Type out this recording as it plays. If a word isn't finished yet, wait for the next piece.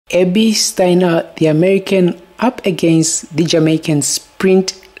Abby Steiner, the American, up against the Jamaican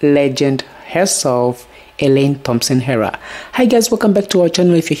sprint legend herself, Elaine Thompson Herah. Hi guys, welcome back to our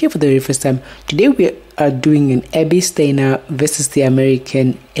channel. If you're here for the very first time, today we are doing an Abby Steiner versus the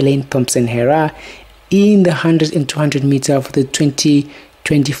American Elaine Thompson Herah in the 100 and 200 meter for the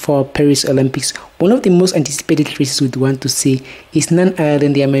 2024 Paris Olympics. One of the most anticipated races we'd want to see is none other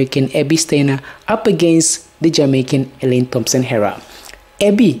than the American Abby Steiner up against the Jamaican Elaine Thompson Herah.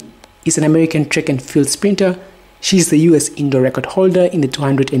 Abby is an American track and field sprinter. She is the US indoor record holder in the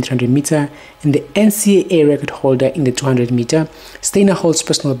 200 and 300 meter and the NCAA record holder in the 200 meter. Steiner holds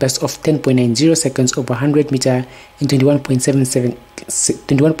personal best of 10.90 seconds over 100 meter and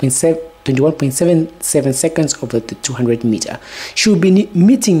 21.77 seconds over the 200 meter. She will be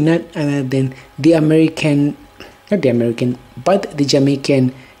meeting none other than the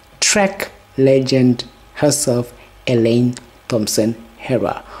Jamaican track legend herself, Elaine Thompson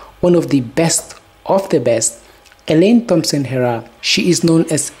Herah, one of the best of the best. Elaine Thompson Herah, she is known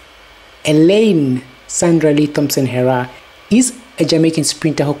as Elaine Sandra Lee Thompson Herah, is a Jamaican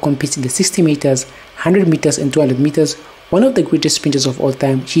sprinter who competes in the 60 meters, 100 meters and 200 meters, one of the greatest sprinters of all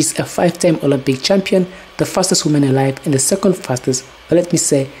time. She's a 5-time Olympic champion, the fastest woman alive, and the second fastest, or let me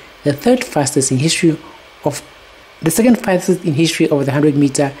say, the third fastest in history of the second fastest in history over the 100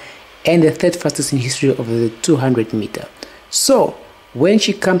 meter and the third fastest in history over the 200 meter. So when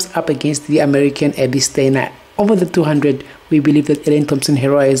she comes up against the American Abby Steiner over the 200, we believe that Elaine Thompson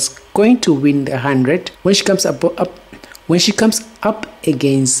Herah is going to win the 100. When she comes up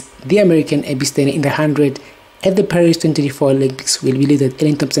against the American Abby Steiner in the 100 at the Paris 2024 Olympics, we believe that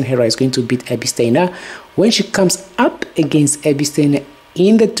Elaine Thompson Herah is going to beat Abby Steiner. When she comes up against Abby Steiner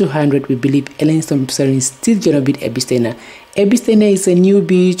in the 200, we believe Elaine Thompson is still going to beat Abby Steiner. Abby Steiner is a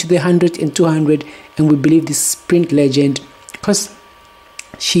newbie to the 100 and 200, and we believe this sprint legend, because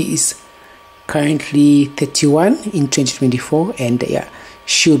she is currently 31 in 2024, and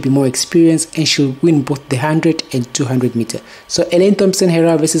she'll be more experienced and she'll win both the 100 and 200 meter. So Elaine Thompson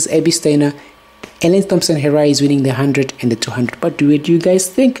Herah versus Abby Steiner. Elaine Thompson Herah is winning the 100 and the 200. But what do you guys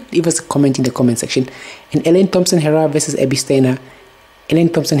think? Leave us a comment in the comment section. And Elaine Thompson Herah versus Abby Steiner. Elaine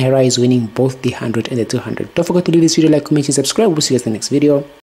Thompson Herah is winning both the 100 and the 200. Don't forget to leave this video, like, comment, and subscribe. We'll see you guys in the next video.